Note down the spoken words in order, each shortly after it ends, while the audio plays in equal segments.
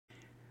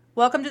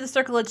Welcome to the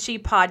Circle of Chi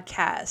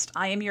podcast.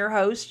 I am your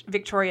host,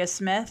 Victoria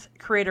Smith,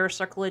 creator of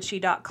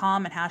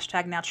CircleofChi.com and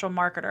hashtag Natural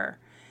Marketer.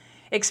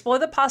 Explore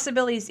the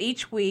possibilities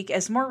each week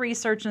as more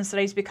research and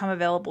studies become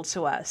available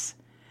to us.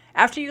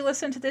 After you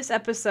listen to this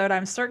episode,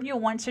 I'm certain you'll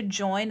want to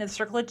join the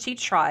Circle of Chi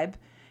tribe,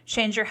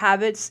 change your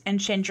habits, and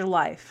change your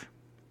life.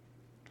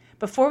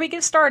 Before we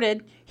get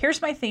started,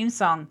 here's my theme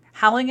song,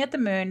 Howling at the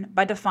Moon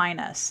by Define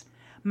Us,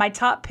 my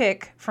top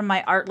pick from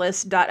my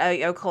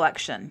Artlist.io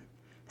collection.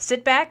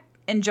 Sit back,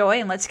 enjoy,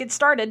 and let's get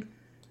started.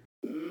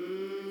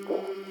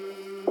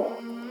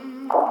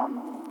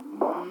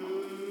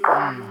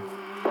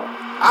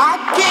 I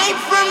came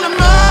from the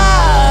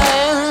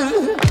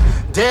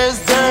mud.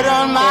 There's dirt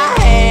on my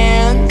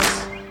hands.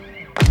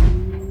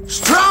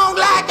 Strong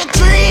like a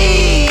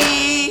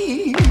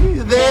tree.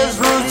 There's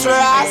roots where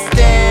I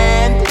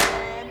stand.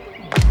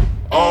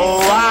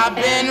 Oh, I've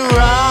been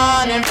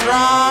running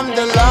from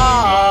the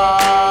law.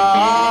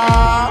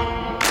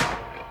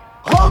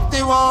 Hope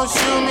they won't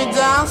shoot me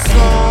down soon.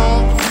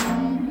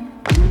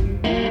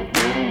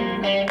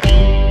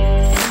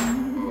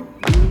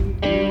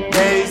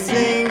 They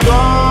sing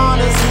on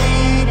a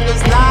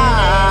sleepless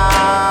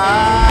night.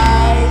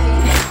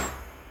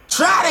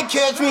 Try to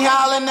catch me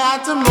howling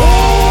at the moon.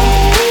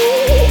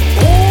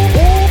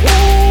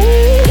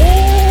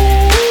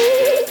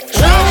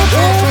 Try to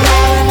catch me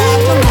howling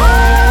at the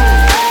moon.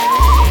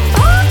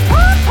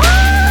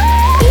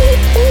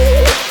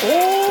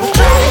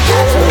 Try to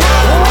catch me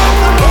howling at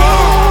the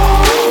moon.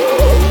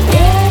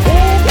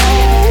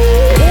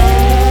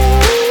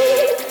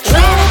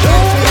 Try to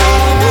catch me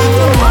howling at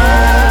the moon.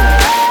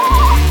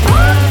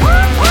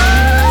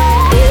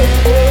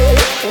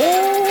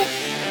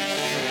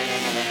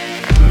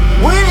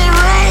 When it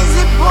rains,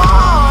 it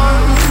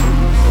pours.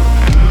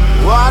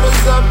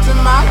 Water's up to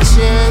my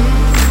chin.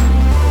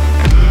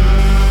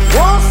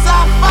 Won't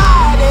stop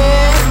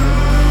fighting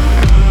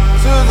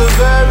to the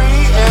very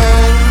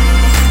end.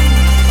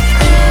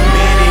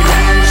 Many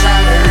men try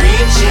to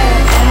reach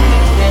it.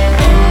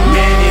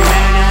 Many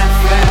men have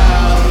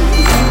failed.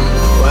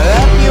 Well,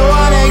 if you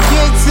wanna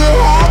get to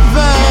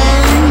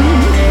heaven,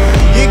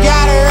 you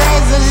gotta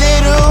raise a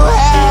little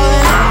hell.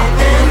 And I've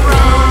been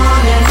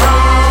running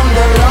from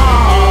the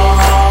law.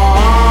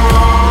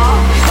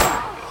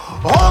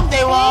 Hope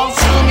they won't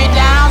shoot me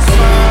down soon.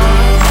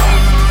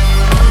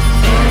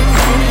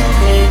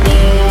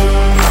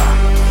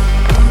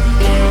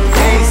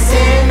 They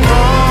sing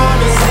on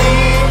a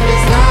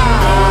sleepless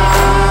night.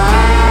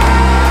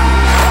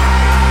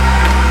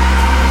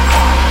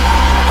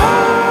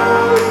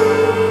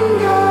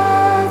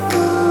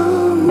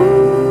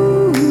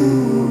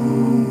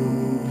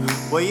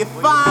 Will you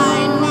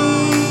find me?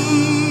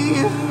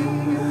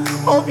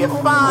 Hope you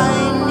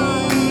find me.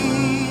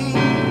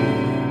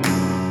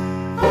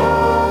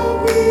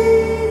 I'll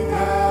be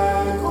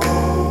back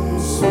home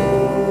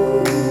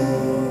soon.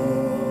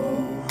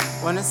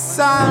 When the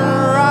sun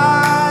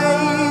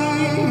rises,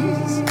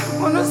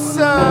 when the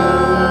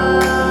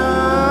sun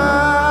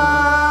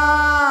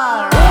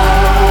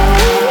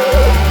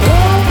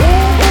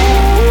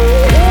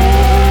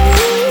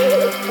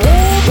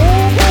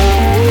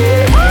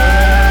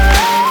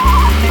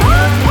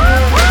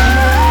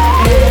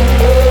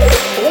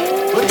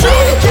Well, try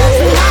to catch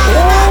me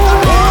howling at the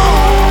moon.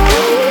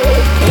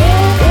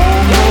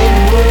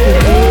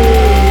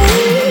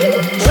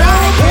 Try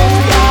to catch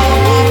me howling at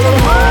the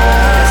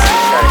moon.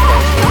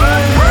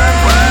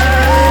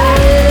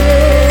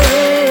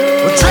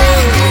 Well, try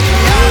to catch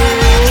me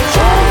howling at the moon.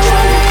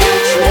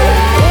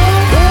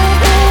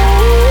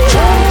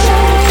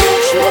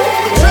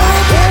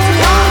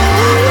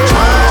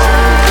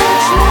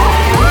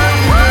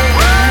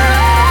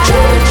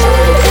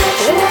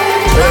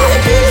 Try to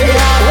catch me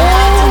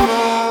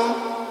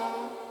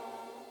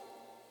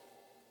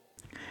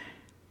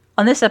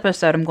On this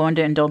episode, I'm going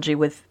to indulge you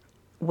with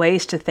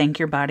ways to thank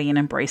your body and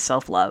embrace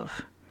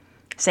self-love.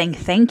 Saying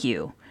thank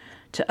you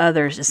to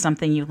others is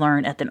something you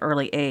learn at an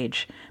early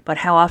age, but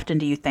how often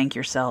do you thank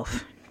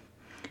yourself?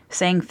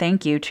 Saying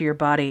thank you to your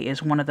body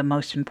is one of the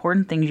most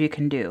important things you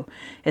can do,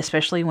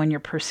 especially when you're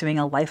pursuing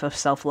a life of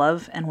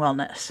self-love and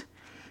wellness.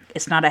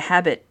 It's not a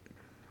habit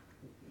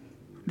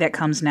that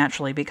comes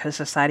naturally because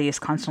society is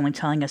constantly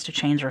telling us to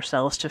change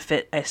ourselves to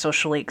fit a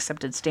socially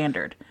accepted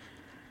standard.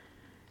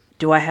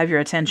 Do I have your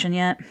attention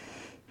yet?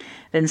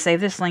 Then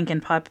save this link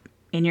and pop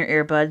in your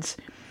earbuds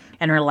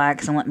and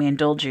relax and let me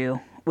indulge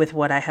you with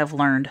what I have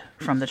learned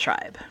from the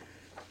tribe.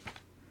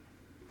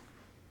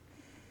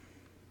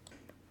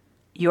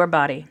 Your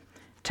body,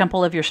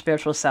 temple of your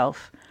spiritual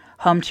self,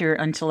 home to your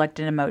intellect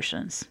and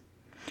emotions,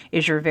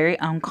 is your very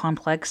own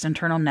complex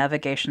internal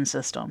navigation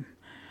system.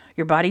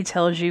 Your body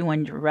tells you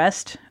when to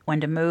rest,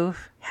 when to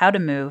move, how to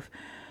move,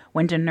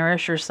 when to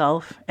nourish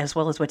yourself, as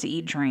well as what to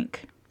eat,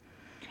 drink,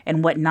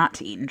 and what not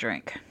to eat and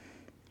drink,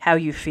 how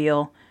you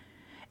feel,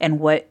 and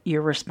what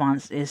your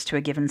response is to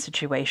a given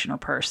situation or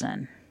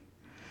person.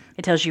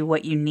 It tells you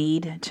what you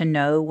need to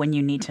know when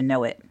you need to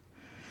know it.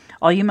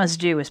 All you must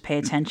do is pay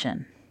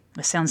attention.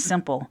 It sounds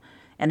simple,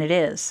 and it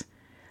is,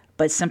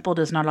 but simple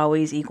does not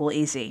always equal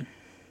easy.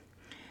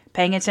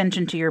 Paying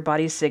attention to your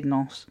body's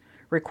signals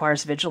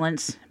requires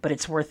vigilance, but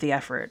it's worth the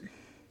effort.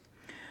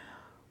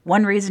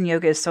 One reason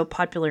yoga is so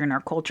popular in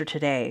our culture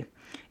today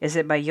is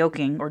that by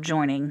yoking or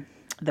joining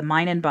the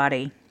mind and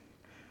body,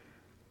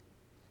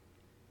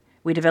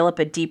 we develop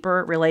a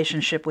deeper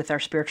relationship with our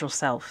spiritual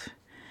self.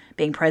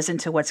 Being present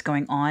to what's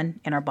going on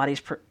in our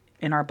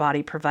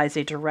body provides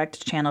a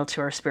direct channel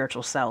to our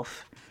spiritual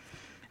self.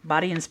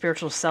 Body and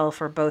spiritual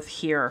self are both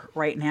here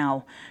right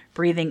now,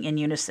 breathing in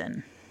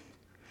unison.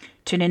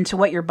 Tune into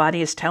what your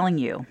body is telling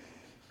you.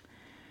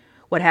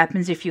 What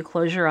happens if you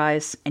close your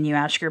eyes and you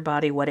ask your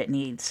body what it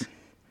needs?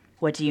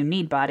 What do you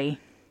need, body?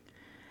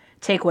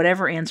 Take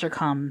whatever answer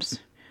comes.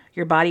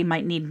 Your body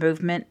might need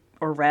movement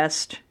or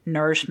rest,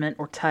 nourishment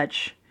or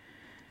touch.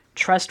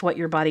 Trust what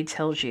your body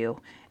tells you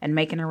and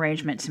make an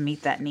arrangement to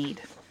meet that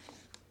need.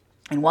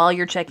 And while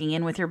you're checking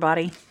in with your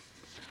body,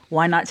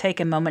 why not take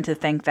a moment to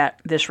thank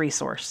this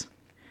resource?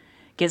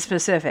 Get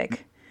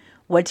specific.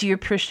 What do you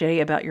appreciate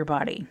about your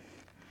body?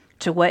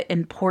 To what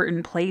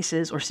important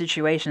places or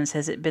situations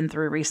has it been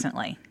through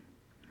recently?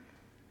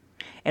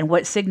 And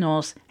what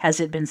signals has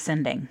it been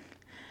sending?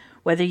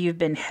 Whether you've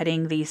been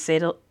heeding these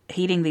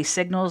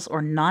signals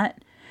or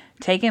not,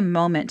 take a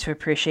moment to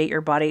appreciate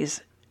your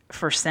bodies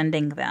for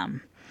sending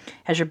them.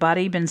 Has your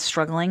body been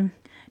struggling?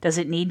 Does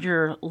it need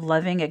your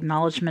loving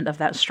acknowledgement of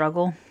that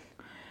struggle?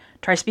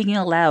 Try speaking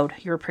aloud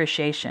your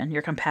appreciation,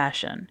 your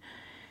compassion.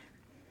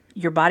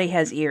 Your body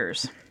has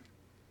ears.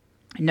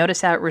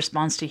 Notice how it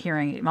responds to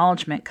hearing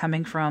acknowledgement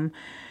coming from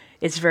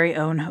its very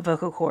own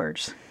vocal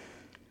cords.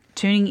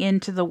 Tuning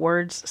into the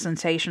words,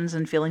 sensations,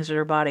 and feelings of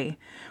your body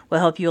will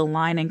help you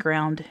align and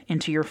ground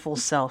into your full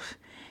self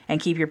and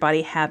keep your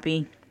body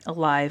happy,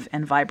 alive,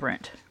 and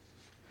vibrant.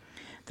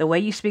 The way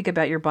you speak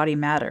about your body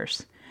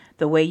matters.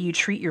 The way you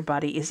treat your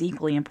body is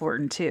equally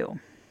important too.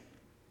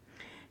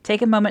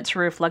 Take a moment to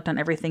reflect on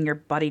everything your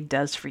body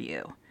does for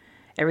you.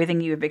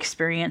 Everything you have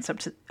experienced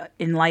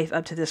in life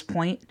up to this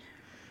point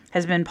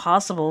has been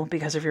possible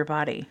because of your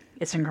body.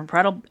 It's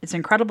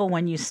incredible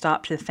when you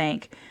stop to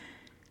think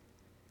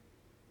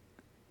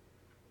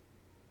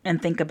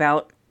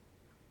about.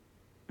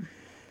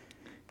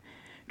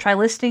 Try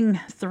listing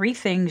 3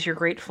 things you're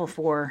grateful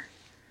for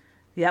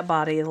that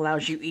body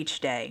allows you each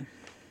day.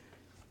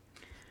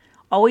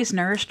 Always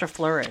nourish to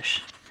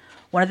flourish.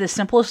 One of the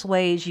simplest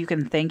ways you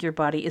can thank your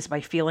body is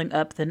by filling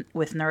up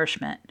with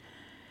nourishment,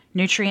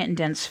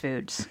 nutrient-dense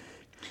foods.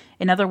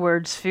 In other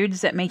words,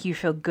 foods that make you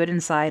feel good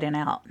inside and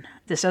out.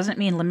 This doesn't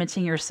mean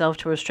limiting yourself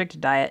to a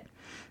strict diet.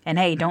 And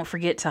hey, don't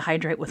forget to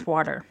hydrate with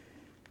water.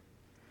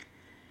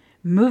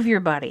 Move your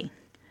body.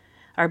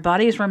 Our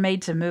bodies were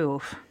made to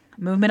move.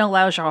 Movement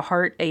allows our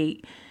heart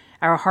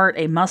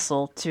a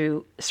muscle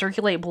to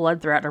circulate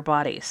blood throughout our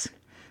bodies.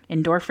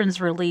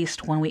 Endorphins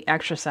released when we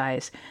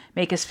exercise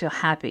make us feel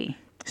happy.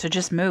 So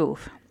just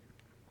move.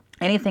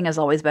 Anything is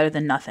always better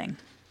than nothing.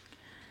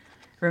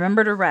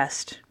 Remember to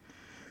rest.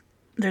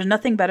 There's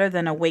nothing better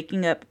than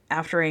waking up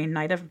after a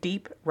night of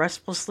deep,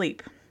 restful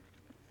sleep.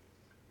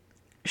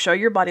 Show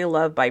your body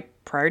love by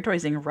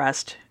prioritizing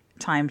rest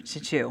time to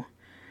 2.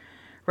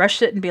 Rest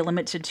shouldn't be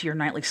limited to your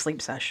nightly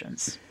sleep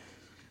sessions.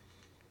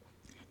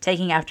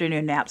 Taking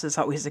afternoon naps is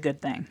always a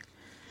good thing.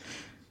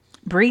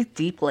 Breathe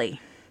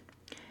deeply.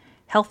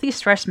 Healthy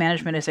stress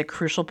management is a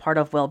crucial part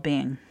of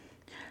well-being.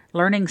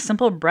 Learning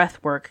simple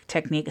breath work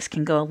techniques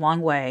can go a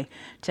long way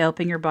to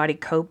helping your body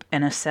cope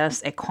and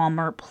assess a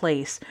calmer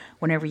place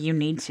whenever you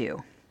need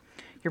to.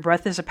 Your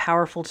breath is a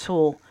powerful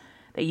tool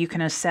that you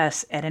can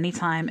assess at any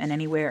time and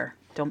anywhere,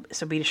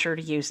 so be sure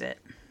to use it.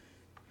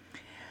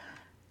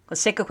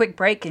 Let's take a quick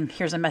break, and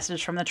here's a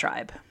message from the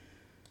tribe.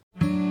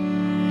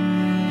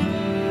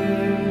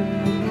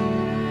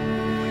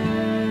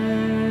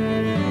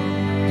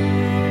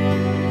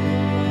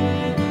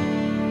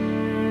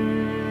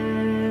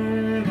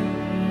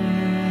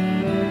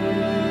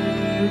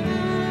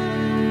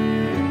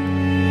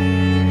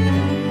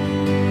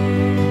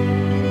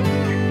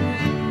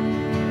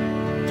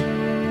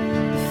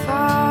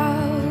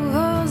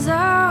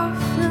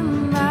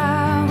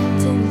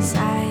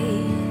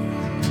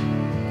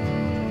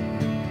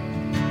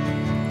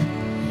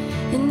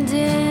 And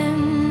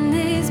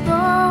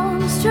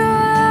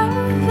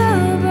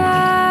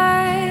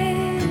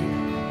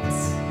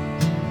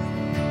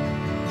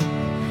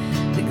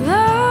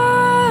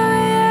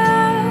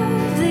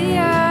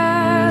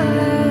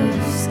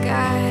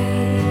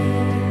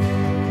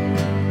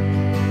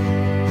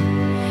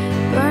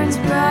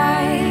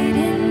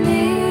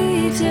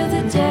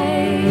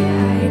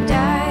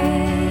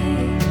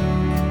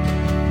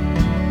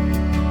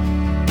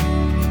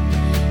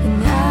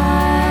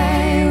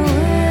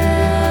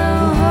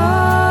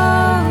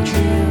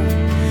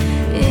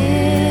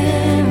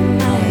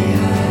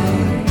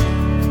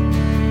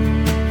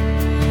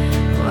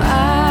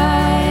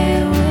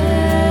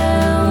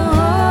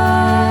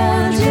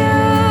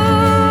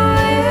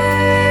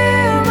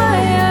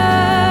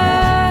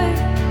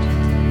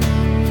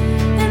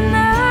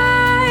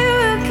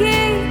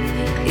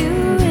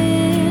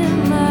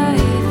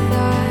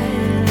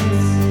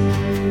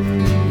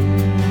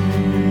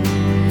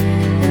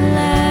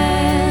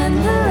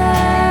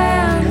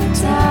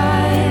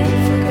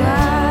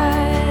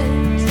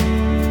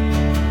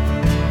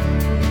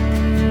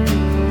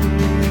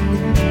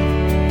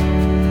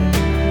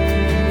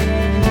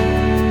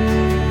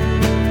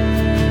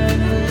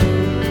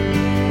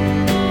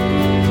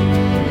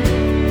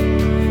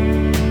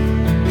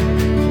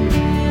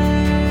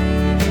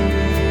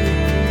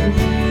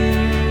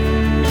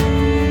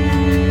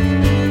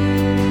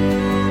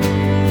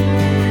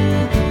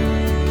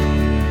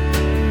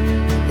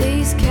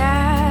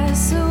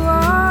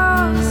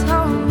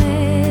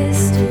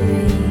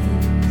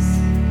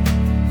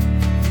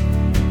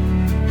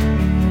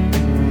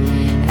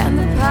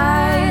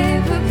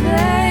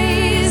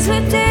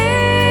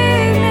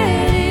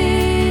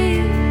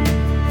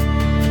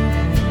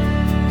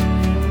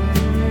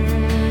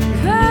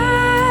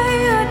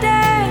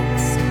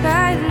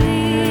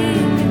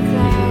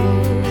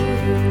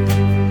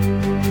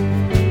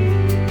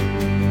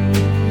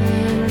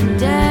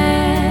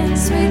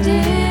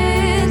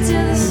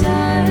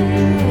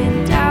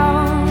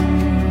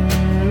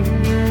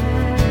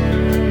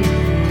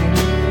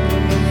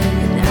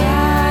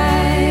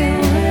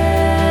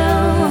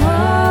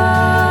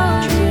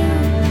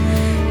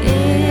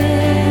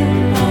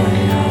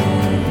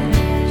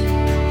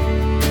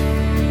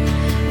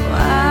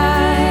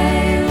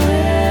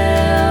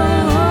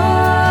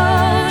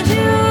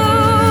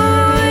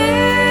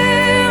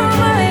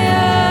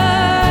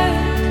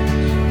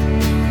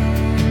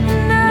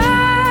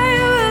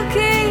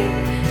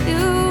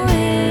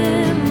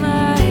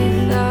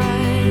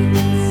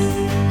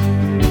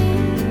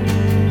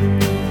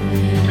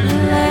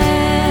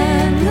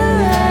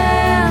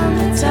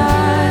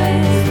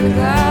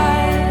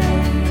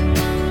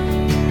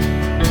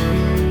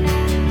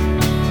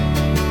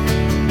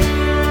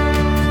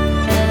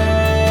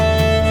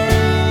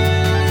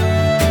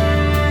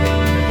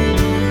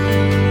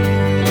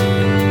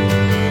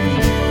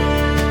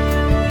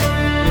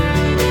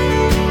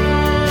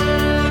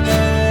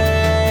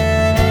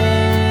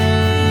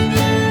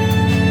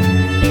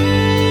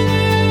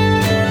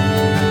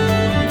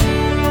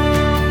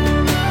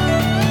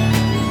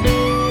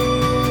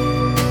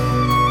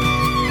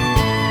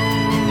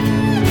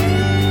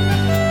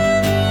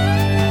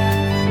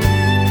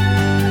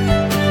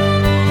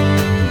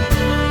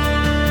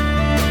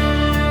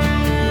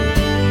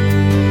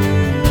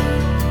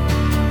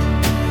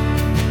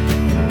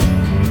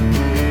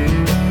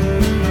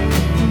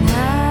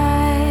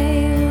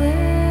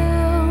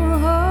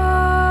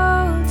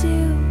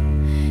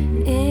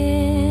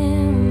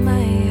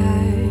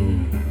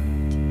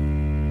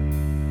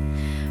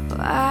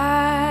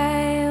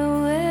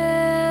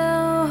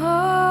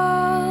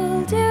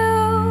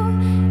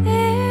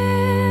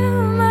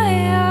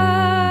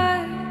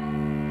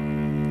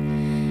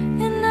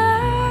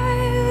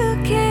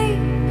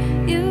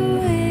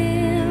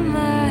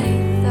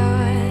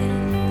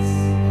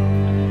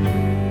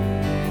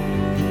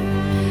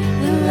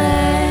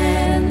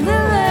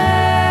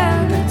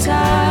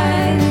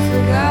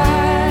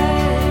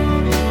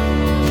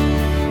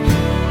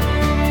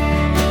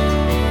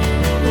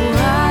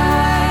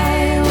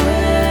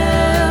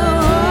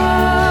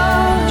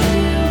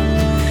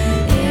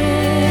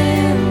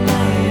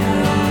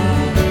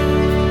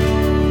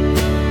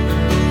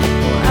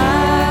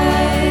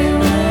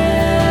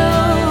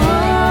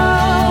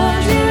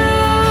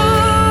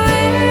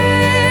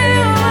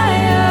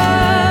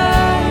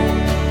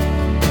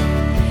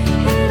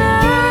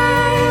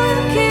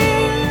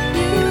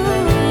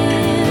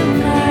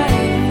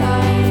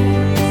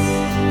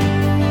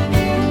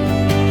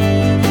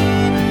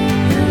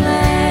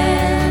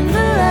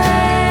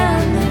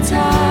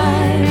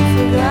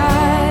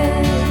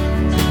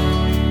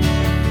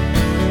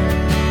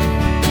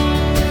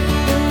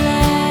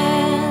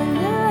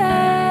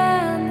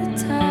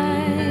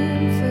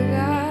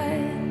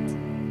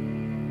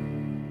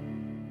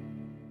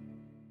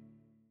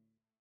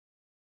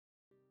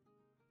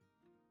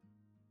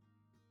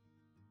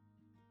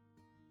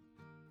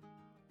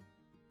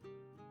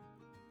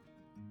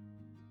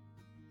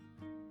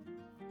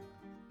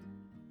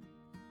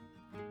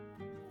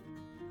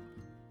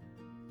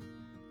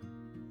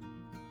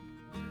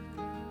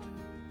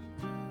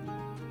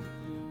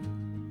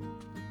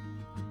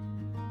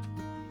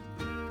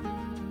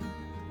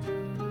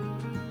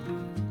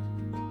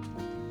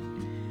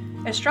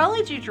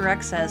Astrology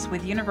directs us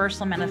with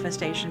universal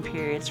manifestation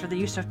periods for the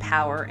use of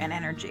power and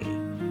energy.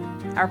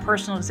 Our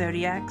personal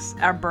zodiacs,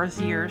 our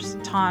birth years,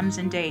 times,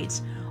 and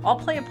dates all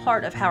play a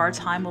part of how our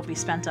time will be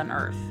spent on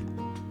Earth.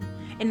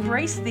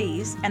 Embrace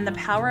these and the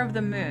power of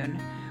the moon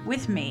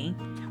with me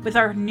with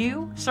our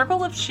new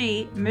Circle of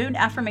Chi Moon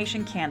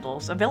Affirmation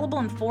Candles, available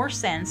in 4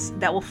 scents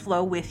that will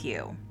flow with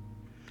you.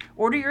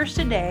 Order yours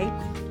today,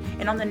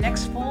 and on the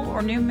next full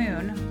or new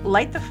moon,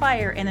 light the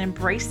fire and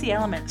embrace the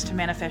elements to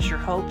manifest your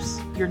hopes,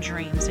 your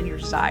dreams, and your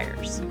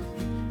desires.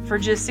 For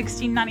just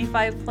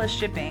 $16.95 plus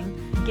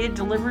shipping, get it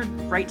delivered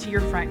right to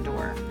your front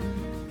door.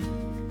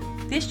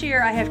 This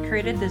year, I have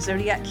created the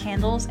Zodiac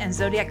Candles and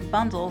Zodiac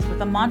Bundles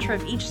with a mantra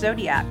of each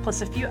Zodiac,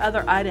 plus a few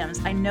other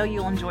items I know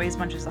you'll enjoy as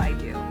much as I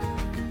do.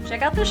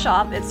 Check out the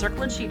shop at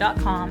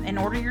circleofchi.com and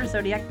order your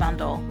Zodiac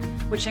Bundle,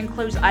 which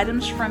includes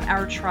items from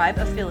our tribe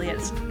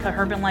affiliates,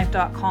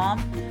 coherbanlife.com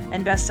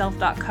and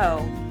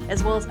bestself.co,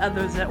 as well as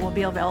others that will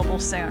be available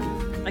soon.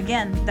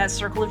 Again, that's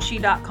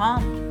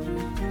circleofchi.com.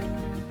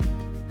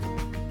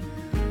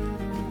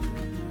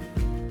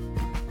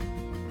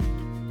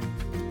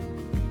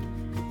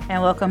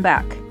 And welcome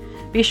back.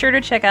 Be sure to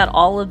check out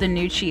all of the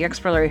new Chi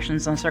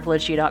explorations on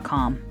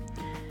circleofchi.com.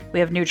 We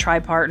have new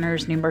tribe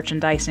partners, new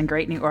merchandise, and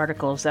great new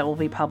articles that will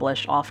be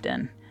published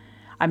often.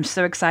 I'm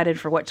so excited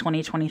for what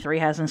 2023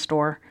 has in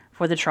store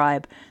for the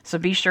tribe, so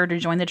be sure to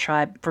join the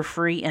tribe for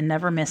free and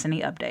never miss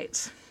any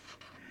updates.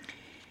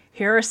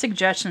 Here are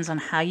suggestions on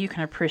how you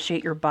can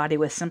appreciate your body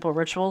with simple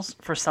rituals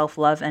for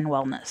self-love and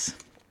wellness.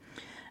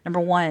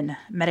 Number 1,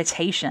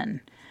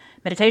 meditation.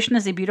 Meditation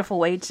is a beautiful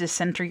way to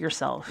center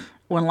yourself.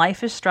 When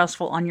life is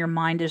stressful and your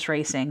mind is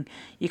racing,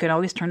 you can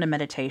always turn to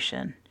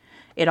meditation.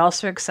 It's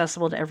also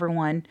accessible to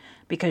everyone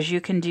because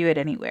you can do it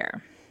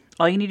anywhere.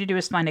 All you need to do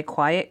is find a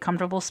quiet,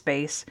 comfortable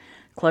space,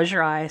 close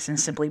your eyes, and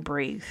simply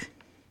breathe.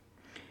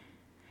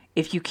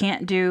 If you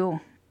don't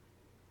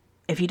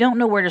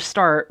know where to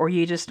start, or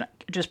you just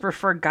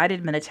prefer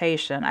guided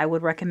meditation, I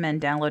would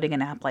recommend downloading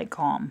an app like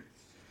Calm.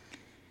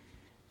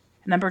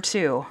 Number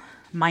 2,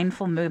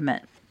 mindful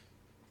movement.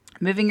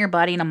 Moving your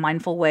body in a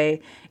mindful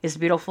way is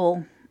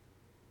beautiful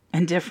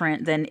and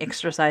different than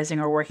exercising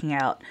or working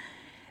out.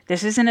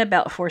 This isn't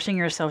about forcing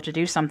yourself to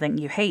do something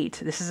you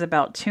hate. This is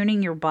about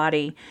tuning your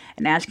body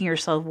and asking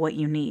yourself what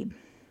you need.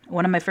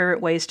 One of my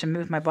favorite ways to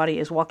move my body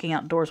is walking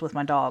outdoors with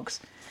my dogs.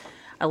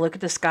 I look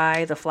at the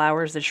sky, the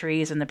flowers, the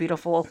trees, and the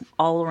beautiful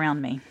all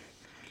around me.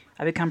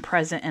 I become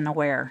present and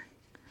aware.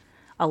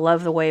 I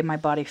love the way my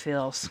body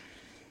feels.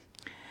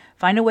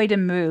 Find a way to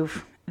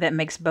move that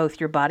makes both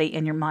your body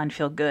and your mind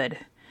feel good.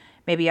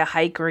 Maybe a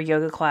hike or a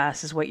yoga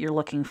class is what you're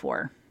looking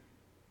for.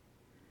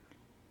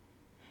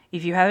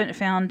 If you haven't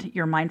found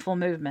your mindful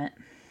movement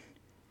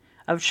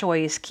of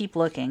choice, keep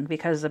looking,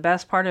 because the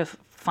best part of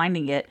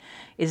finding it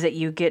is that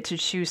you get to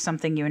choose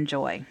something you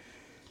enjoy.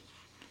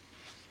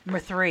 Number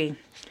 3,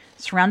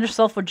 surround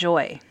yourself with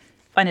joy.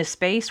 Find a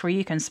space where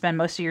you can spend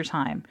most of your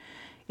time.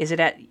 Is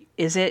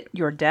it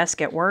your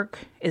desk at work?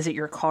 Is it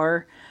your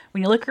car?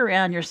 When you look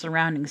around your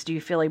surroundings, do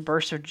you feel a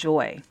burst of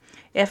joy?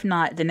 If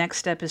not, the next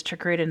step is to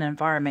create an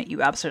environment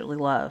you absolutely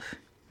love.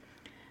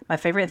 My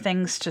favorite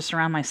things to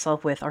surround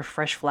myself with are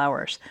fresh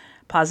flowers,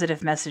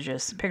 positive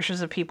messages,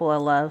 pictures of people I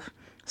love,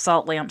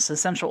 salt lamps,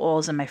 essential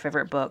oils, and my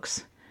favorite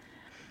books.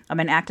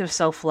 I'm an act of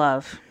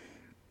self-love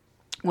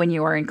when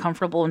you are in a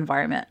comfortable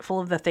environment,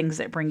 full of the things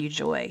that bring you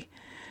joy,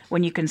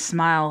 when you can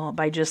smile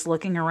by just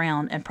looking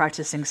around and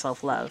practicing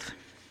self-love.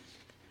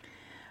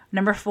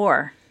 Number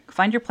 4,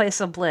 find your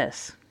place of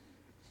bliss.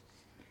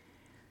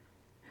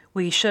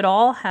 We should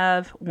all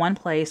have one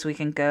place we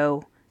can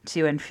go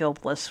to and feel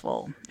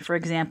blissful. For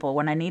example,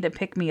 when I need a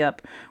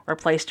pick-me-up or a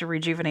place to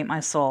rejuvenate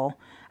my soul,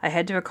 I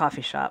head to a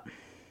coffee shop.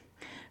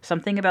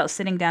 Something about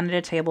sitting down at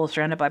a table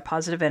surrounded by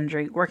positive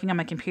energy, working on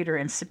my computer,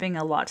 and sipping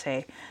a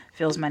latte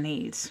fills my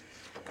needs.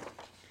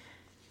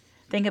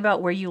 Think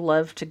about where you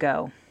love to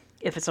go.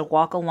 If it's a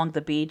walk along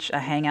the beach, a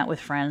hangout with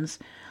friends,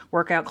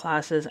 workout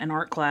classes, an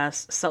art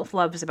class,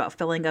 self-love is about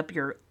filling up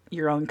your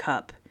own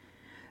cup.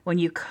 When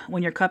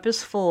your cup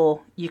is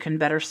full, you can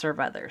better serve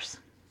others.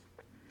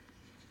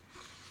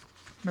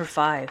 Number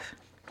 5,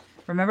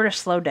 remember to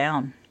slow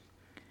down.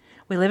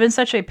 We live in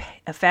such a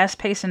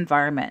fast-paced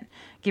environment.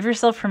 Give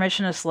yourself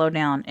permission to slow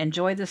down,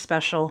 enjoy the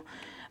special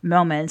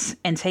moments,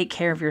 and take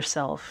care of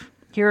yourself.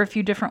 Here are a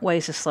few different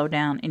ways to slow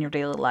down in your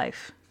daily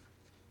life.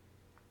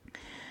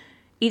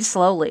 Eat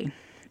slowly.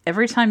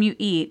 Every time you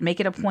eat,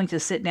 make it a point to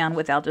sit down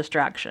without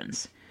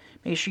distractions.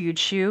 Make sure you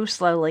chew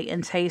slowly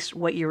and taste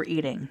what you're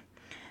eating.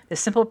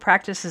 This simple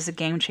practice is a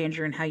game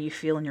changer in how you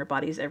feel in your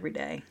bodies every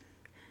day.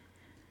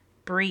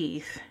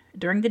 Breathe.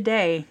 During the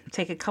day,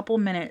 take a couple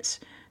minutes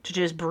to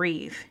just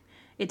breathe.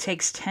 It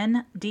takes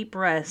 10 deep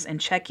breaths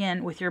and check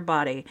in with your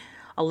body.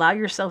 Allow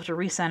yourself to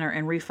recenter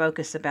and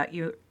refocus about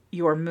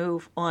your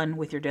move on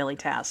with your daily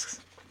tasks.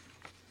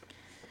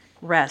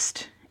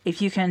 Rest. If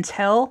you can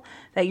tell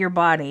that your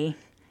body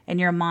and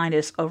your mind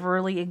is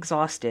overly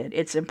exhausted,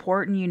 it's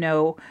important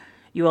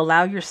you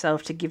allow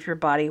yourself to give your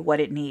body what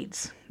it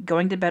needs.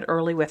 Going to bed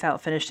early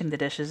without finishing the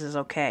dishes is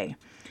okay.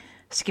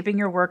 Skipping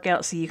your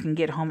workout so you can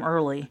get home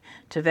early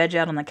to veg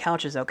out on the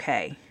couch is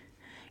okay.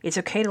 It's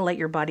okay to let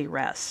your body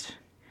rest.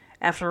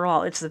 After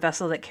all, it's the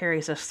vessel that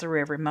carries us through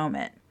every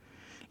moment.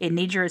 It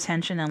needs your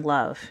attention and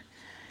love.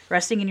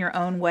 Resting in your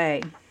own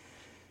way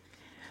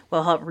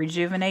will help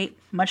rejuvenate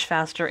much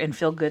faster and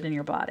feel good in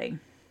your body.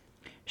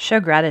 Show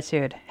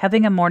gratitude.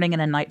 Having a morning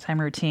and a nighttime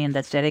routine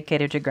that's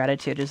dedicated to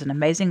gratitude is an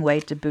amazing way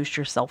to boost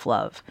your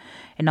self-love,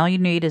 and all you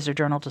need is a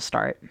journal to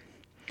start.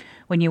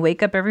 When you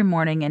wake up every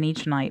morning and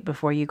each night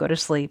before you go to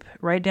sleep,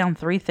 write down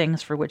 3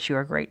 things for which you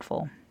are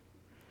grateful.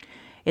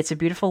 It's a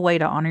beautiful way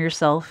to honor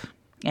yourself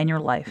and your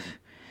life.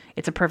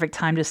 It's a perfect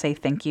time to say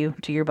thank you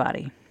to your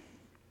body.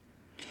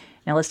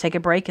 Now let's take a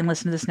break and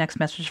listen to this next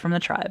message from the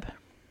tribe.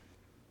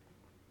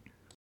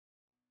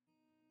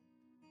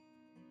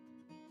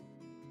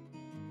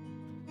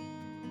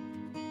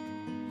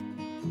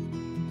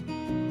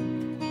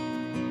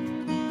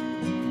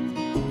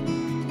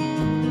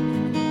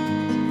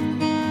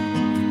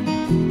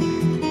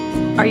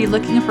 Are you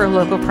looking for a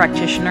local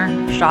practitioner,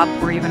 shop,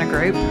 or even a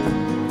group?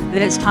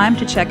 Then it's time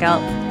to check out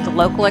the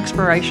Local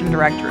Exploration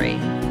Directory.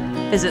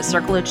 Visit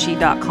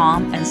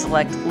circleofchi.com and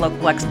select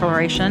Local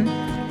Exploration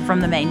from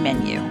the main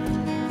menu.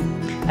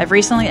 I've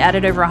recently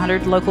added over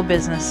 100 local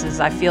businesses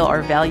I feel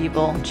are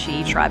valuable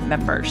Chi Tribe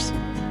members.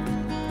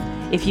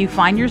 If you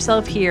find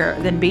yourself here,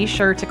 then be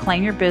sure to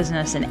claim your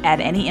business and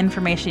add any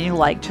information you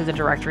like to the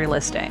directory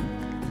listing.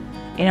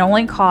 It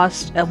only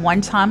costs a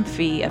one-time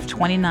fee of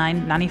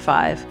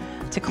 $29.95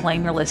 to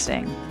claim your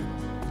listing.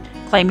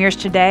 Claim yours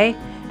today,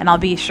 and I'll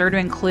be sure to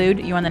include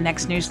you in the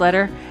next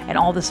newsletter and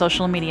all the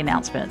social media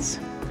announcements.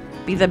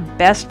 Be the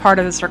best part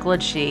of the Circle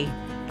of Chi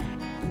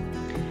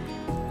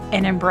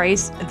and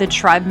embrace the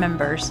tribe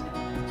members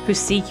who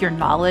seek your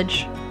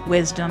knowledge,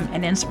 wisdom,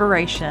 and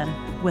inspiration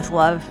with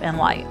love and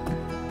light.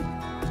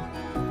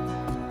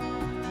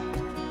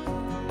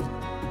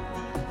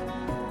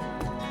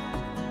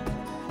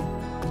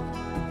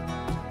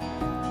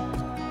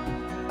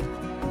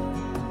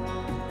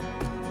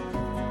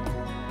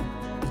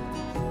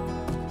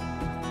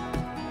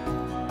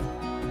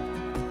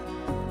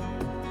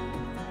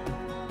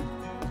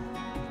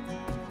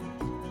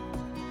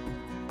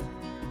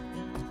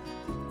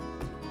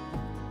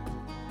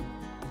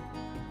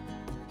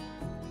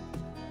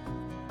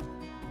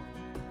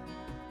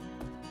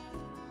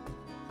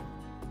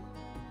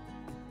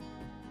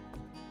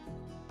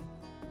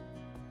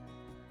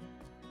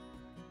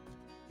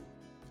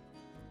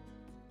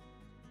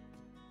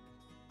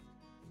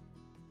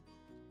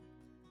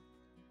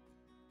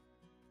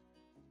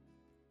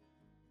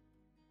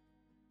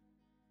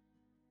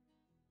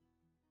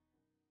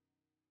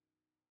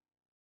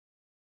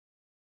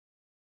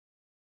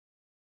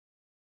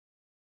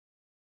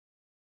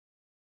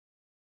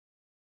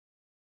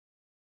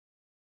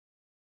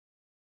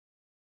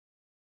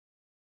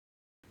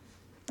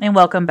 And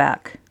welcome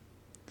back.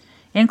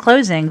 In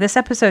closing, this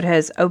episode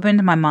has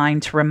opened my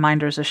mind to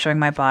reminders of showing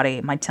my body,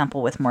 my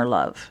temple, with more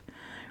love.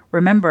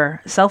 Remember,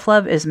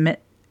 self-love is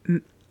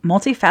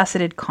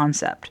multifaceted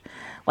concept.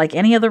 Like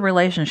any other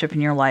relationship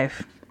in your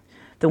life,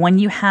 the one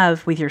you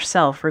have with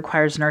yourself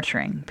requires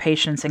nurturing,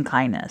 patience, and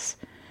kindness.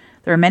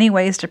 There are many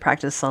ways to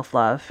practice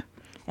self-love,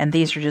 and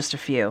these are just a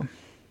few.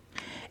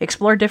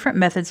 Explore different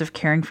methods of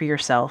caring for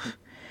yourself,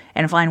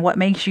 and find what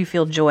makes you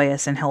feel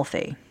joyous and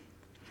healthy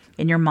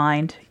in your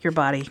mind, your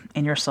body,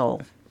 and your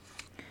soul.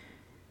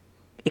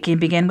 It can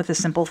begin with a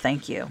simple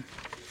thank you.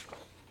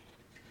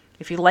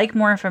 If you'd like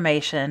more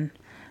information,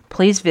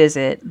 please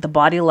visit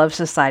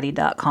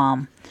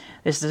thebodylovesociety.com.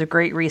 This is a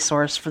great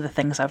resource for the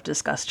things I've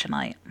discussed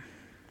tonight.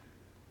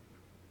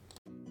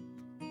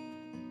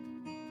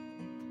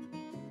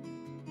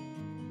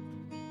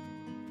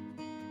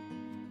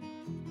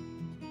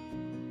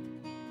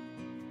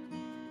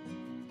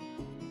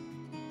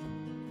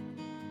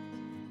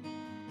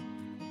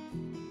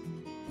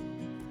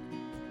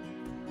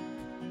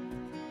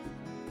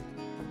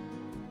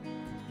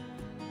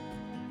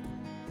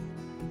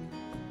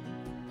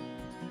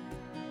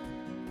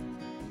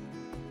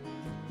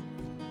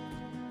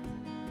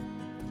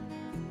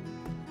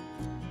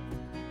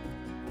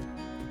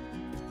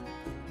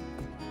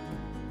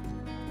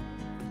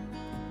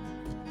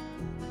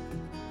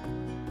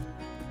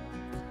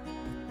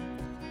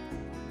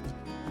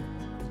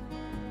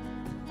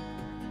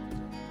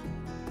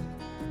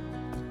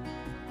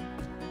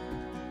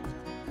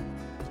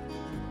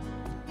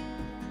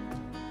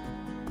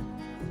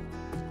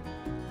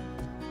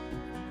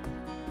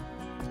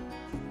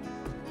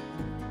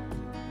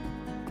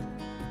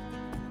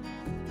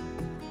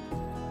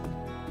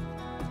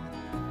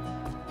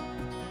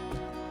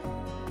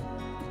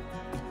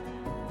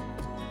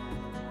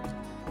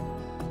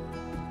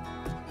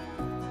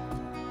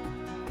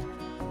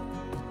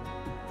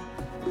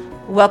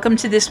 Welcome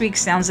to this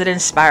week's Sounds That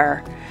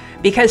Inspire.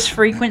 Because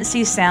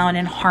frequency, sound,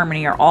 and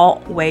harmony are all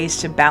ways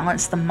to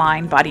balance the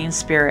mind, body, and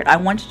spirit, I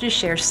wanted to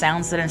share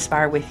sounds that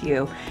inspire with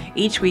you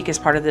each week as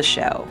part of this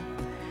show.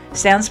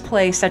 Sounds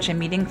play such a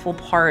meaningful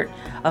part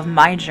of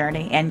my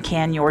journey and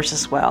can yours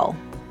as well.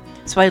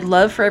 So I'd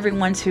love for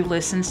everyone who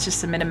listens to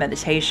submit a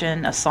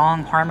meditation, a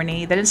song,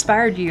 harmony that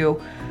inspired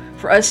you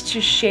for us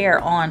to share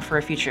on for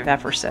a future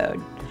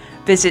episode.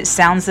 Visit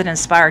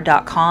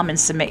SoundsThatInspire.com and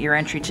submit your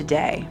entry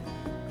today.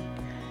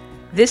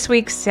 This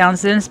week's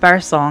Sounds That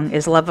Inspire song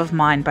is Love of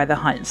Mine by The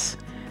Hunts.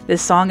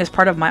 This song is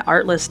part of my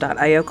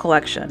Artlist.io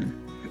collection.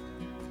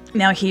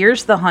 Now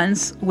here's The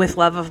Hunts with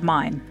Love of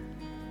Mine.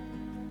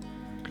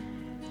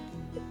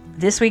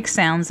 This week's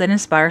Sounds That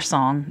Inspire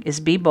song is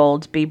Be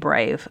Bold, Be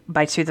Brave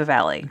by To The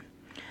Valley.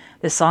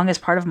 This song is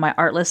part of my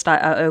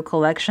Artlist.io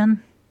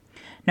collection.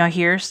 Now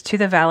here's To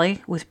The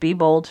Valley with Be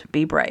Bold,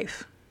 Be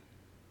Brave.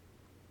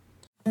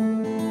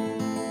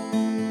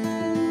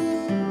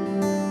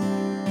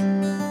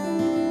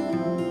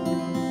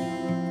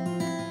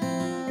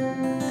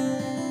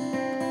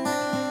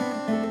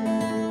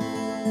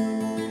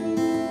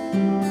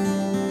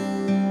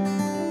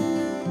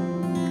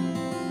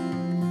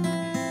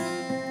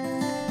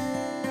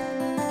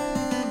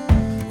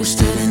 We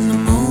stood in the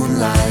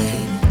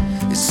moonlight,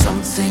 it's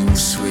something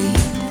sweet.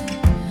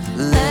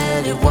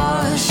 Let it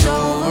wash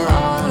over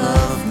all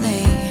of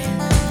me.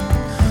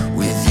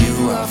 With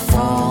you I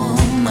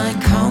form my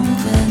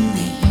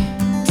company.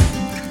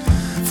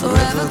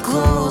 Forever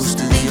close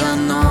to the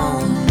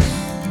unknown.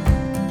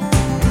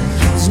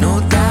 There's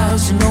no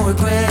doubts and no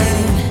regret.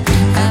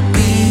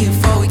 Happy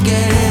before we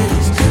get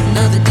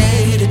another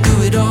day to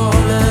do it all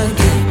again.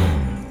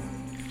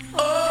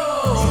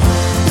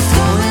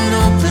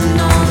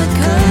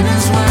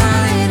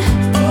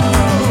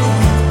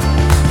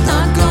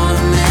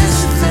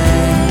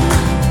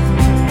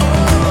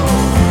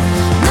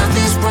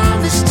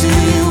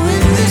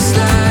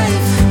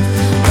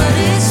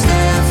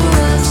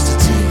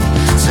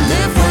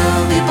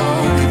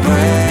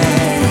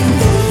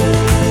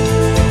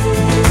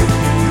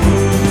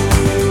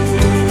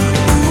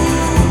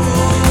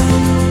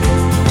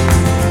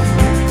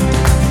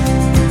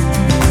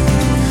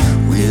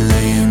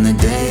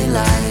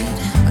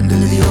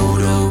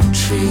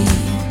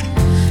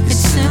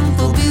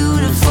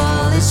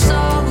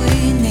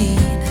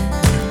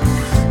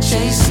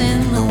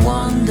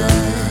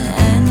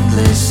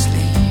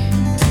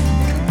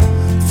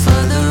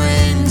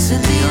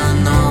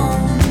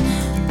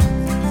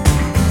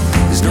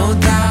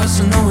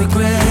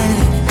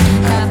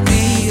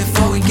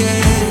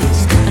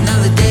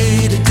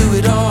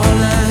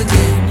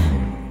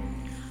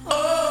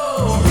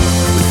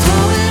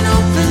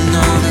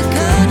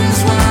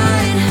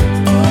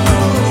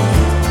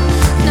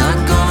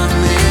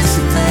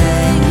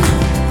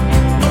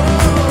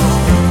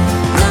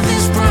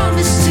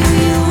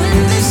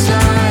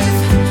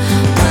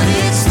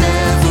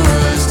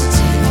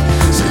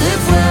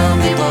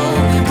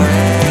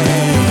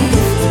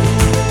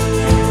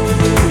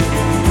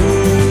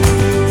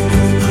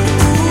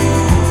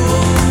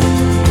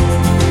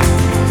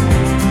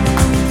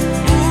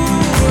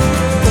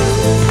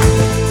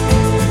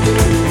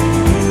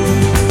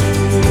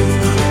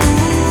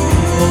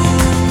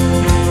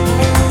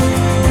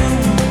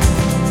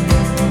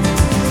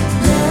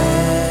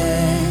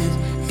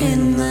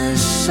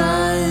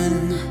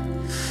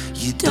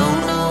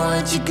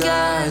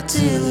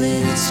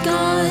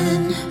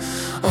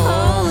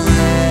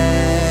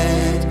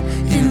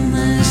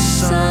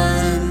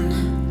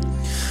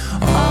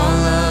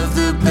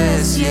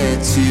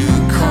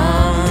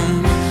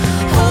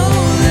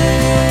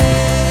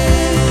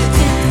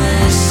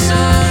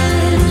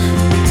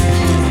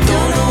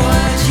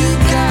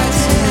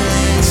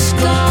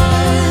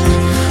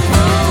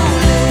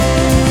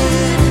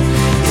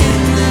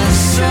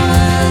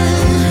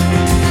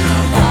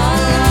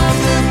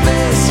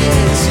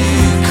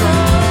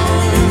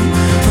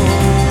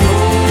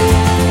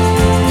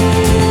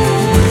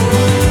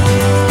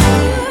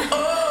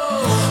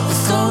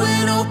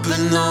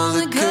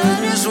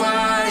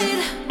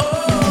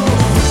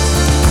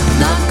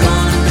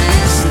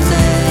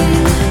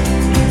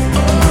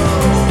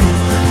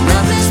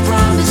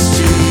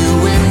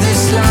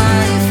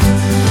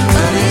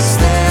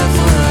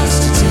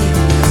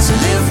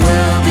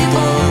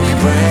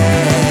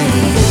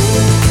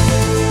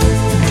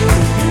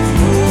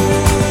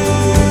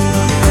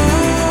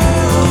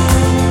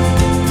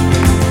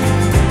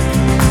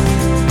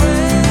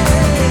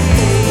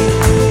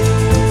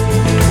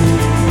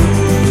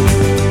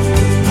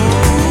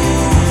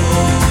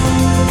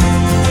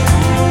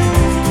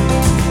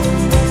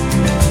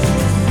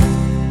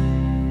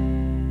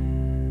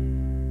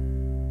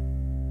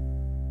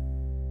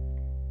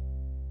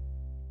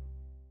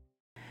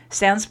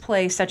 Sounds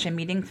play such a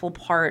meaningful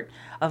part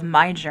of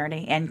my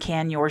journey and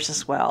can yours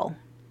as well.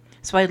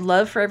 So I'd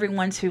love for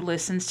everyone who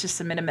listens to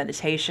submit a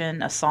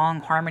meditation, a song,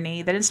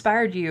 harmony that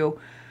inspired you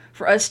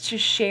for us to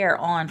share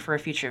on for a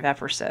future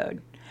episode.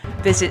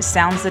 Visit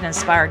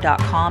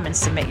SoundsThatInspire.com and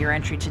submit your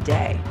entry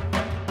today.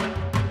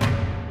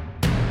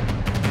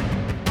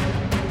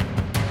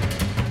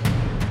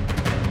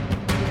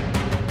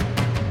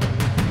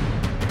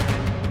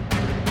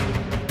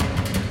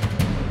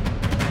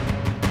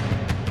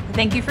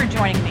 Thank you for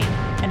joining me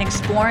and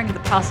exploring the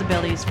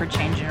possibilities for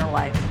changing your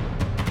life.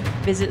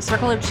 Visit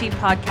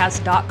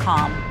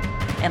circleofchiefpodcast.com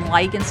and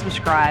like and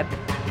subscribe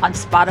on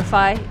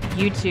Spotify,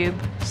 YouTube,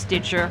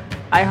 Stitcher,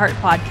 iHeart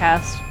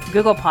Podcast,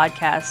 Google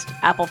Podcast,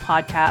 Apple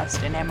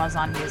Podcast, and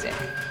Amazon Music.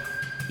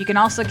 You can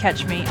also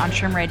catch me on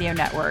Trim Radio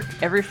Network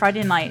every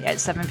Friday night at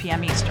 7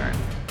 p.m. Eastern.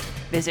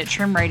 Visit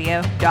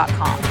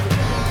trimradio.com.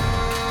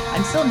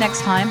 Until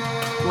next time,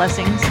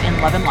 blessings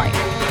in love and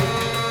light.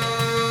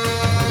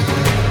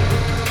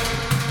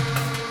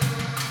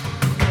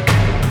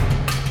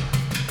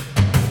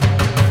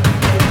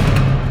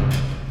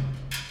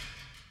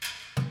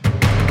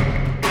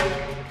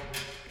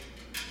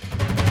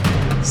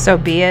 So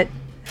be it,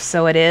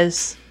 so it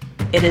is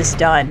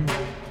done.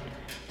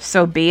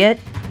 So be it,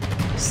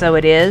 so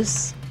it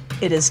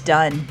is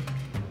done.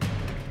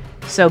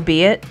 So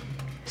be it,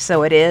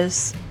 so it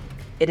is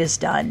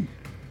done.